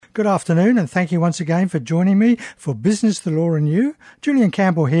Good afternoon, and thank you once again for joining me for Business, the Law and You. Julian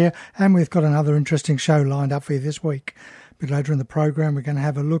Campbell here, and we've got another interesting show lined up for you this week. A bit later in the program, we're going to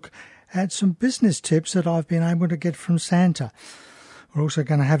have a look at some business tips that I've been able to get from Santa. We're also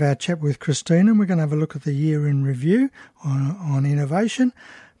going to have our chat with Christina, and we're going to have a look at the year in review on innovation.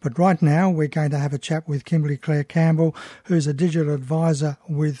 But right now, we're going to have a chat with Kimberly Claire Campbell, who's a digital advisor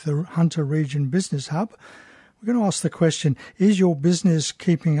with the Hunter Region Business Hub. We're going to ask the question, is your business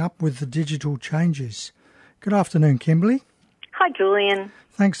keeping up with the digital changes? Good afternoon, Kimberly. Hi, Julian.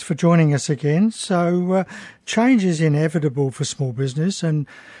 Thanks for joining us again. So change is inevitable for small business, and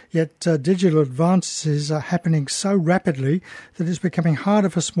yet digital advances are happening so rapidly that it's becoming harder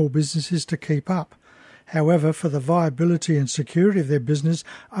for small businesses to keep up. However, for the viability and security of their business,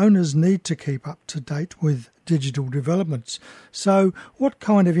 owners need to keep up to date with digital developments. So what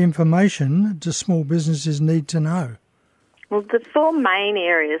kind of information do small businesses need to know? Well, the four main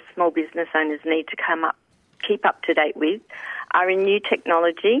areas small business owners need to keep up to date with are in new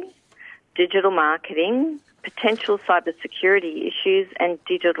technology, digital marketing, potential cybersecurity issues, and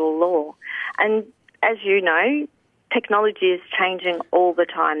digital law. And as you know, technology is changing all the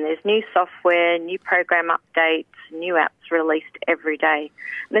time. There's new software, new program updates, new apps released every day.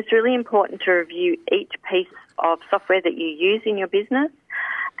 And it's really important to review each piece of software that you use in your business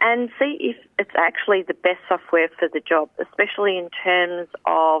and see if it's actually the best software for the job, especially in terms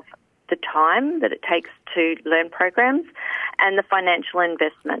of the time that it takes to learn programs and the financial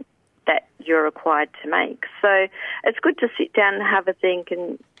investment that you're required to make. So it's good to sit down and have a think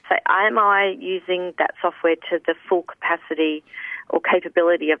and say, am I using that software to the full capacity or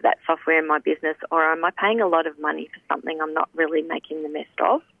capability of that software in my business, or am I paying a lot of money for something I'm not really making the best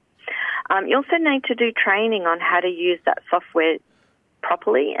of? You also need to do training on how to use that software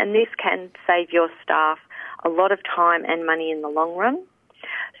properly, and this can save your staff a lot of time and money in the long run.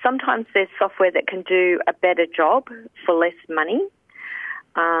 Sometimes there's software that can do a better job for less money.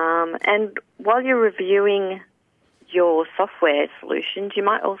 And while you're reviewing your software solutions, you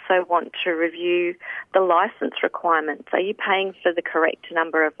might also want to review the license requirements. Are you paying for the correct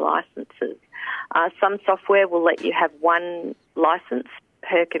number of licenses? Some software will let you have one license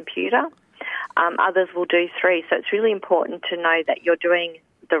per computer. Others will do 3. So it's really important to know that you're doing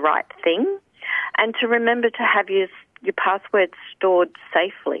the right thing and to remember to have your passwords stored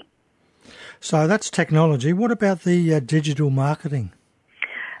safely. So that's technology. What about the digital marketing?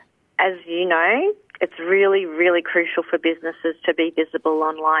 As you know, it's really, really crucial for businesses to be visible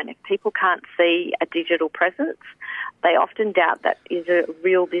online. If people can't see a digital presence, they often doubt that is a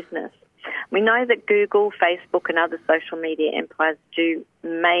real business. We know that Google, Facebook and other social media empires do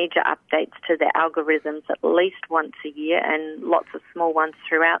major updates to their algorithms at least once a year and lots of small ones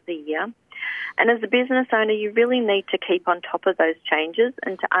throughout the year. And as a business owner, you really need to keep on top of those changes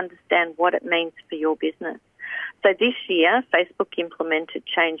and to understand what it means for your business. So this year, Facebook implemented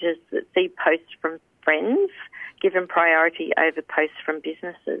changes that see posts from friends given priority over posts from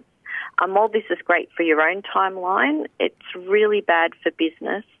businesses. While this is great for your own timeline, it's really bad for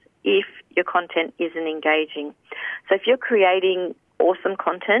business if your content isn't engaging. So if you're creating awesome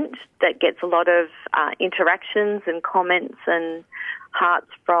content that gets a lot of interactions and comments and hearts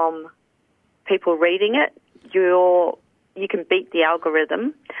from people reading it, you can beat the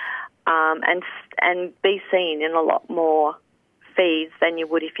algorithm and be seen in a lot more feeds than you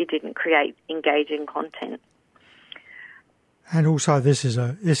would if you didn't create engaging content. And also, this is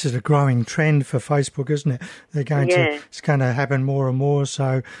a growing trend for Facebook, isn't it? It's going to happen more and more.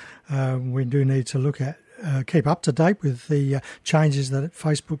 So we do need to look at keep up to date with the changes that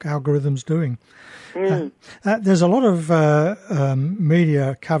Facebook algorithm's doing. There's a lot of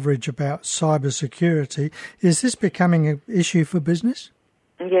media coverage about cybersecurity. Is this becoming an issue for business?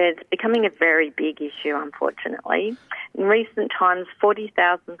 Yeah, it's becoming a very big issue, unfortunately. In recent times,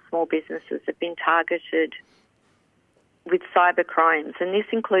 40,000 small businesses have been targeted with cyber crimes, and this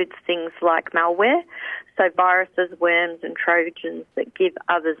includes things like malware, so viruses, worms and trojans that give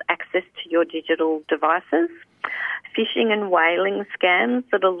others access to your digital devices, phishing and whaling scams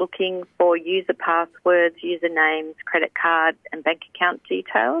that are looking for user passwords, usernames, credit card and bank account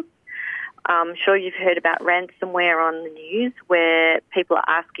details. I'm sure you've heard about ransomware on the news where people are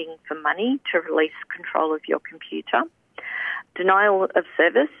asking for money to release control of your computer. Denial of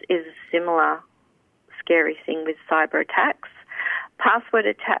service is a similar scary thing with cyber attacks. Password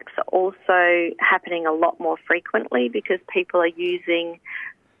attacks are also happening a lot more frequently because people are using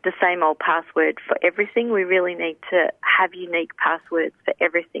the same old password for everything. We really need to have unique passwords for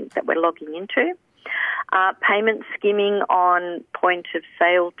everything that we're logging into. Payment skimming on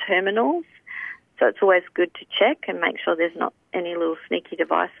point-of-sale terminals. So it's always good to check and make sure there's not any little sneaky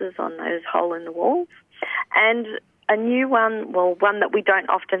devices on those hole-in-the-walls. And a new one, well, one that we don't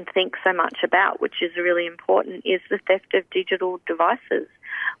often think so much about, which is really important, is the theft of digital devices,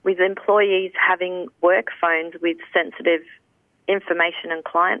 with employees having work phones with sensitive information and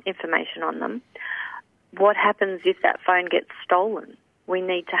client information on them. What happens if that phone gets stolen? We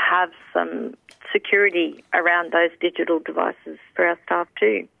need to have some security around those digital devices for our staff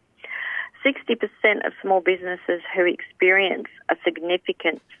too. 60% of small businesses who experience a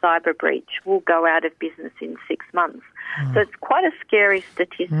significant cyber breach will go out of business in 6 months. So it's quite a scary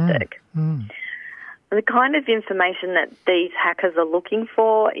statistic. The kind of information that these hackers are looking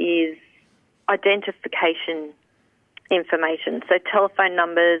for is identification information, so telephone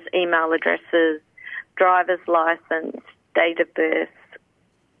numbers, email addresses, driver's license, date of birth,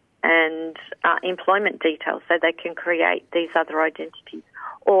 and employment details, so they can create these other identities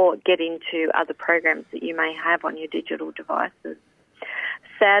or get into other programs that you may have on your digital devices.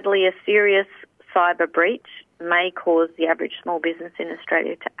 Sadly, a serious cyber breach may cause the average small business in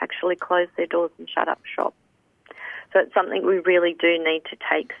Australia to actually close their doors and shut up shop. So it's something we really do need to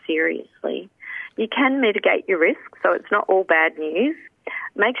take seriously. You can mitigate your risk, so it's not all bad news.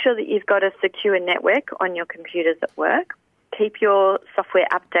 Make sure that you've got a secure network on your computers at work. Keep your software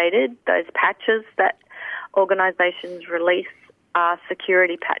updated. Those patches that organisations release are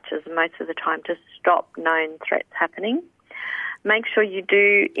security patches most of the time to stop known threats happening. Make sure you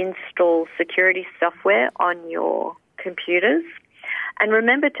do install security software on your computers. And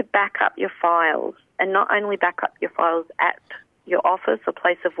remember to back up your files, and not only back up your files at your office or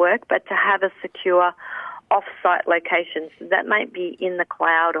place of work, but to have a secure off-site location. So that might be in the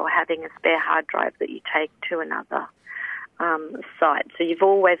cloud or having a spare hard drive that you take to another site. So you've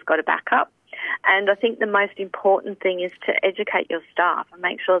always got a backup. And I think the most important thing is to educate your staff and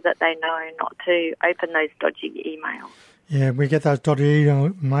make sure that they know not to open those dodgy emails. Yeah, we get those dodgy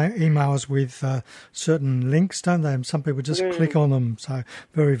emails with certain links, don't they? And some people just click on them. So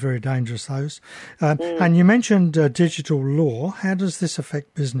very, very dangerous, those. And you mentioned digital law. How does this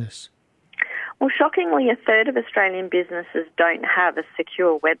affect business? Well, shockingly, a third of Australian businesses don't have a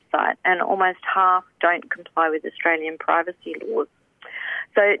secure website, and almost half don't comply with Australian privacy laws.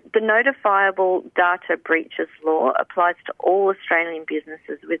 So the Notifiable Data Breaches Law applies to all Australian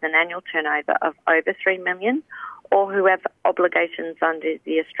businesses with an annual turnover of over $3 million or who have obligations under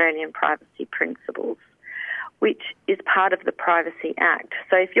the Australian Privacy Principles, which is part of the Privacy Act.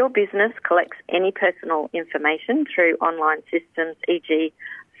 So if your business collects any personal information through online systems, e.g.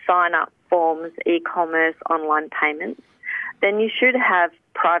 sign-up forms, e-commerce, online payments, then you should have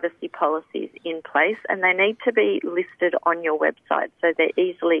privacy policies in place, and they need to be listed on your website so they're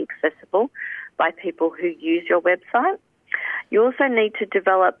easily accessible by people who use your website. You also need to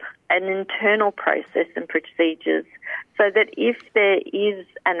develop an internal process and procedures so that if there is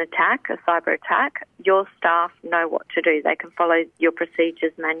an attack, a cyber attack, your staff know what to do. They can follow your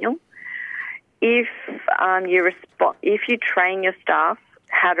procedures manual. If you train your staff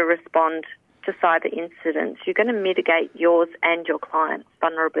how to respond to cyber incidents, you're going to mitigate yours and your clients'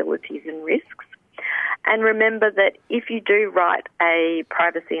 vulnerabilities and risks. And remember that if you do write a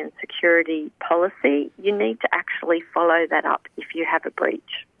privacy and security policy, you need to actually follow that up if you have a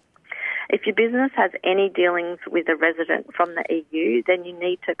breach. If your business has any dealings with a resident from the EU, then you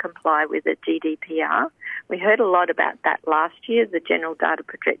need to comply with the GDPR. We heard a lot about that last year, the General Data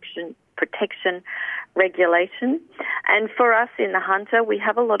Protection Regulation. And for us in the Hunter, we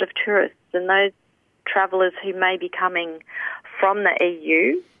have a lot of tourists, and those travellers who may be coming from the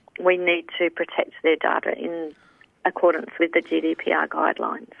EU, we need to protect their data in accordance with the GDPR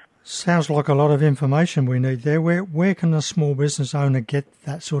guidelines. Sounds like a lot of information we need there. Where can a small business owner get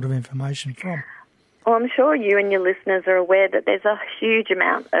that sort of information from? Well, I'm sure you and your listeners are aware that there's a huge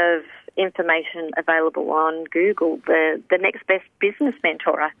amount of information available on Google. The next best business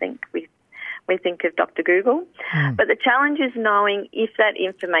mentor, I think. We think of Dr. Google. But the challenge is knowing if that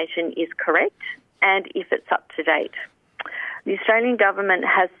information is correct and if it's up to date. The Australian government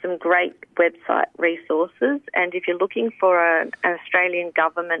has some great website resources, and if you're looking for an Australian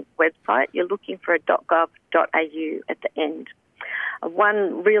government website, you're looking for a .gov.au at the end.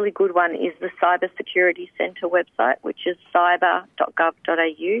 One really good one is the Cyber Security Centre website, which is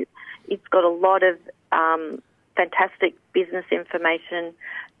cyber.gov.au. It's got a lot of fantastic business information,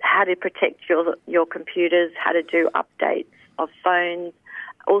 how to protect your computers, how to do updates of phones,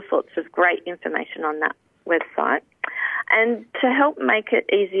 all sorts of great information on that website. And to help make it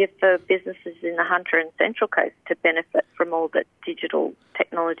easier for businesses in the Hunter and Central Coast to benefit from all that digital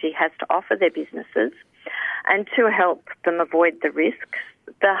technology has to offer their businesses, and to help them avoid the risks,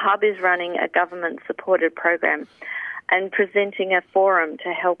 the Hub is running a government-supported program and presenting a forum to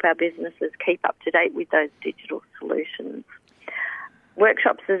help our businesses keep up to date with those digital solutions.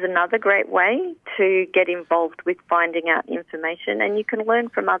 Workshops is another great way to get involved with finding out information, and you can learn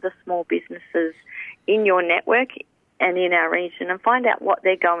from other small businesses in your network and in our region and find out what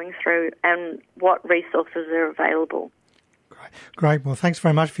they're going through and what resources are available. Great. Well, thanks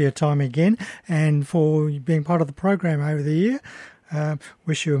very much for your time again and for being part of the program over the year.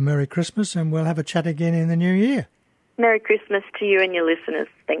 Wish you a Merry Christmas, and we'll have a chat again in the new year. Merry Christmas to you and your listeners.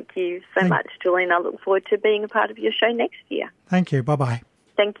 Thank you so much, Julian. I look forward to being a part of your show next year. Thank you. Bye-bye.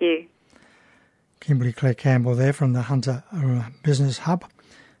 Thank you. Kimberly Claire Campbell there from the Hunter Business Hub.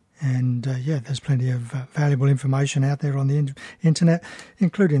 And, there's plenty of valuable information out there on the internet,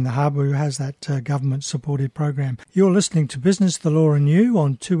 including the Hub, who has that government-supported program. You're listening to Business, the Law and You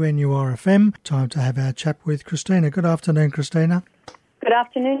on 2NURFM. Time to have our chat with Christina. Good afternoon, Christina. Good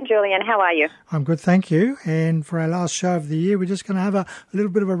afternoon, Julian. How are you? I'm good, thank you. And for our last show of the year, we're just going to have a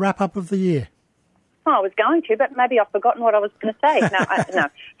little bit of a wrap-up of the year. Oh, I was going to, but maybe I've forgotten what I was going to say. No,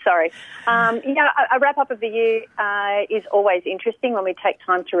 sorry. A wrap-up of the year is always interesting when we take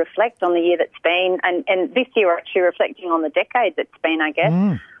time to reflect on the year that's been, and this year we're actually reflecting on the decade that's been, I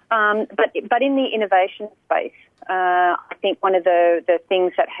guess. But in the innovation space, I think one of the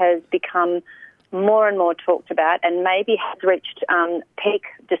things that has become more and more talked about and maybe has reached peak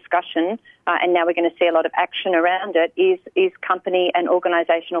discussion, and now we're going to see a lot of action around it, is company and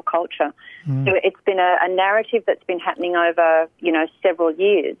organisational culture. So it's been a narrative that's been happening over, several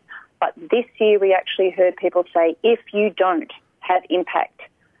years. But this year we actually heard people say, if you don't have impact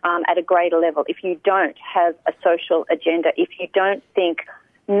at a greater level, if you don't have a social agenda, if you don't think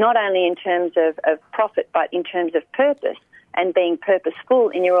not only in terms of profit but in terms of purpose, and being purposeful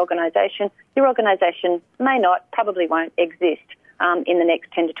in your organisation may not, probably won't exist in the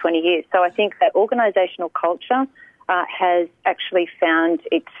next 10 to 20 years. So I think that organisational culture has actually found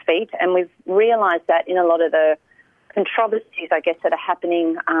its feet, and we've realised that in a lot of the controversies, I guess, that are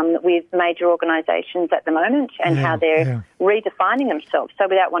happening with major organisations at the moment and how they're redefining themselves. So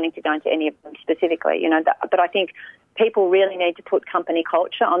without wanting to go into any of them specifically, but I think people really need to put company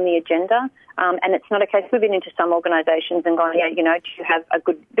culture on the agenda. And it's not a case, we've been into some organisations and gone, do you have a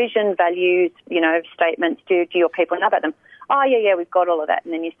good vision, values, statements, do your people know about them? Oh, yeah, we've got all of that.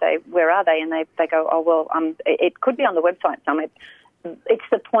 And then you say, where are they? And they go, it could be on the website somewhere. It's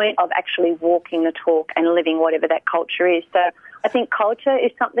the point of actually walking the talk and living whatever that culture is. So I think culture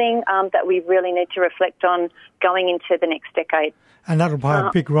is something that we really need to reflect on going into the next decade. And that'll play a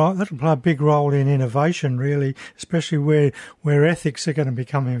big role. That'll play a big role in innovation, really, especially where ethics are going to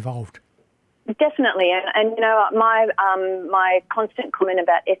become involved. Definitely, and my constant comment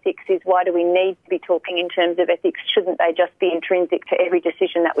about ethics is, why do we need to be talking in terms of ethics? Shouldn't they just be intrinsic to every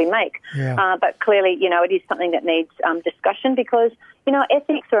decision that we make? But clearly, it is something that needs discussion, because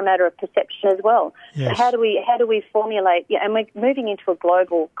ethics are a matter of perception as well. Yes. So how do we formulate? And we're moving into a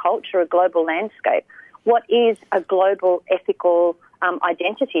global culture, a global landscape. What is a global ethical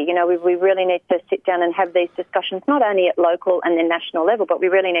identity? We really need to sit down and have these discussions, not only at local and then national level, but we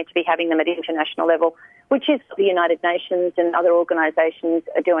really need to be having them at international level, which is what the United Nations and other organisations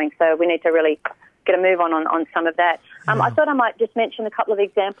are doing. So we need to really get a move on some of that. I thought I might just mention a couple of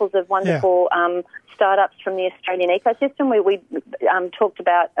examples of wonderful startups from the Australian ecosystem. We talked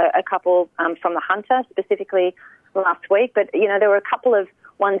about a couple from the Hunter specifically last week, but there were a couple of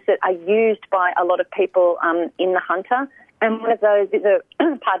ones that are used by a lot of people in the Hunter. And one of those is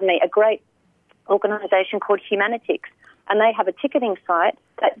a great organisation called Humanitix. And they have a ticketing site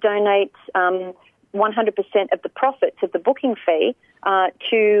that donates 100% of the profits of the booking fee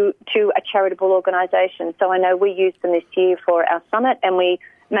to a charitable organisation. So I know we used them this year for our summit, and we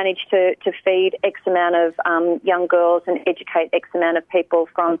managed to feed X amount of young girls and educate X amount of people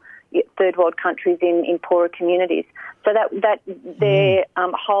from third world countries in poorer communities. So that their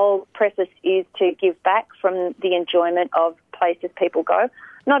whole preface is to give back from the enjoyment of places people go.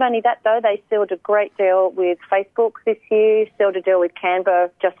 Not only that, though, they sealed a great deal with Facebook this year, sealed a deal with Canva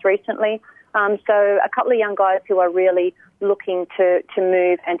just recently. So a couple of young guys who are really looking to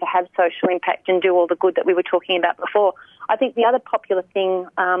move and to have social impact and do all the good that we were talking about before. I think the other popular thing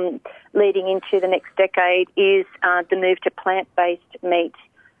leading into the next decade is the move to plant-based meat.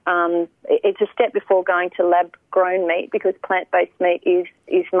 It's a step before going to lab-grown meat, because plant-based meat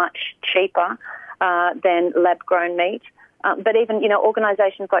is much cheaper than lab-grown meat. But even,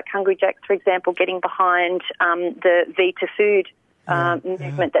 organisations like Hungry Jack's, for example, getting behind the V2Food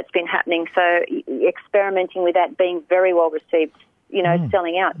movement that's been happening. So experimenting with that, being very well received,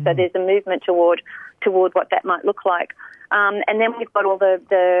 selling out. So there's a movement toward what that might look like. And then we've got all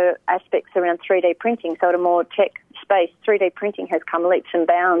the aspects around 3D printing. So at a more tech space, 3D printing has come leaps and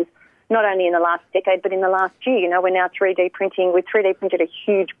bounds, not only in the last decade, but in the last year. You know, we're now 3D printing. We've 3D printed a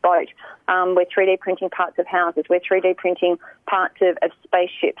huge boat. We're 3D printing parts of houses. We're 3D printing parts of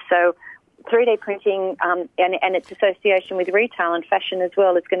spaceships. So 3D printing and its association with retail and fashion as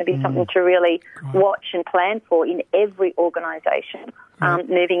well is going to be something to really watch and plan for in every organisation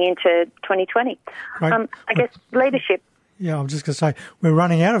moving into 2020. I guess leadership. Yeah, I'm just going to say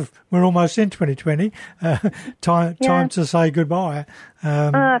we're almost in 2020. Time to say goodbye.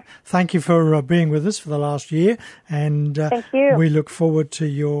 Thank you for being with us for the last year, and thank you. We look forward to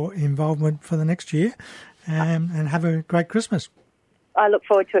your involvement for the next year, and have a great Christmas. I look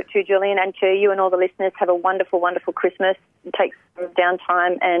forward to it too, Julian, and to you and all the listeners. Have a wonderful, wonderful Christmas. Take some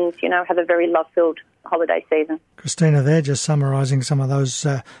downtime and, have a very love-filled holiday season. Christina there, just summarising some of those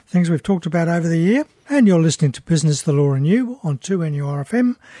things we've talked about over the year. And you're listening to Business, the Law and You on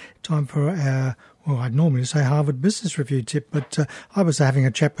 2NURFM. Time for our, I'd normally say Harvard Business Review tip, but I was having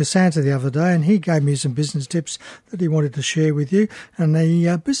a chat with Santa the other day and he gave me some business tips that he wanted to share with you. And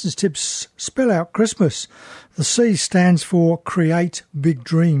the business tips spell out Christmas. The C stands for Create Big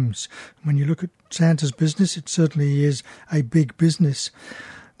Dreams. When you look at Santa's business, it certainly is a big business.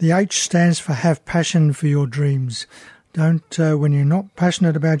 The H stands for Have Passion for Your Dreams. When you're not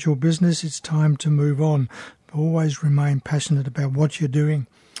passionate about your business, it's time to move on. Always remain passionate about what you're doing.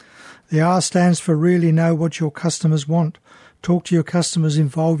 The R stands for Really Know What Your Customers Want. Talk to your customers,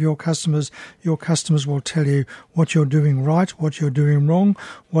 involve your customers. Your customers will tell you what you're doing right, what you're doing wrong,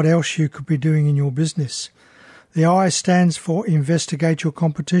 what else you could be doing in your business. The I stands for Investigate Your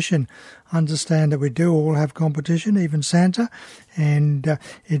Competition. Understand that we do all have competition, even Santa, and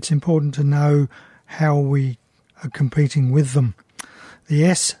it's important to know how we are competing with them. The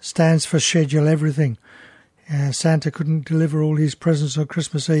S stands for Schedule Everything. Santa couldn't deliver all his presents on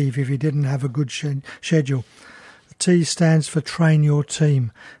Christmas Eve if he didn't have a good schedule. The T stands for Train Your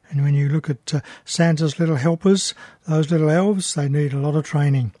Team. And when you look at Santa's little helpers, those little elves, they need a lot of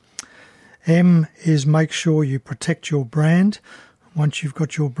training. M is make sure you protect your brand. Once you've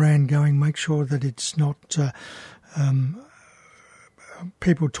got your brand going, make sure that it's not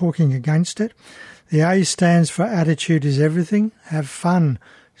people talking against it. The A stands for Attitude is Everything. Have fun.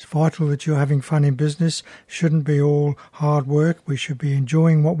 It's vital that you're having fun in business. Shouldn't be all hard work. We should be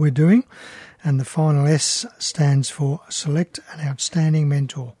enjoying what we're doing. And the final S stands for Select an Outstanding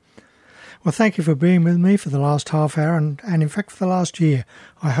Mentor. Well, thank you for being with me for the last half hour and in fact for the last year.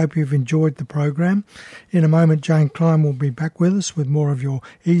 I hope you've enjoyed the program. In a moment, Jane Klein will be back with us with more of your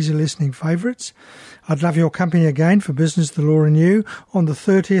easy listening favourites. I'd love your company again for Business, the Law and You on the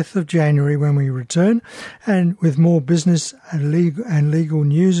 30th of January when we return, and with more business and legal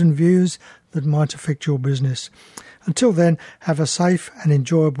news and views that might affect your business. Until then, have a safe and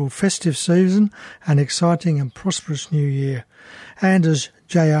enjoyable festive season, an exciting and prosperous new year. And as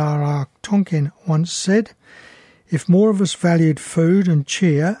J.R.R. Tolkien once said, if more of us valued food and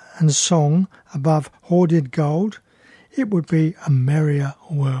cheer and song above hoarded gold, it would be a merrier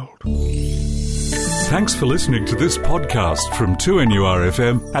world. Thanks for listening to this podcast from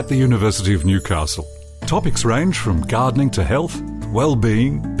 2NURFM at the University of Newcastle. Topics range from gardening to health,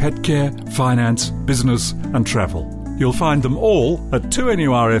 well-being, pet care, finance, business and travel. You'll find them all at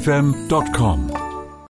 2NURFM.com.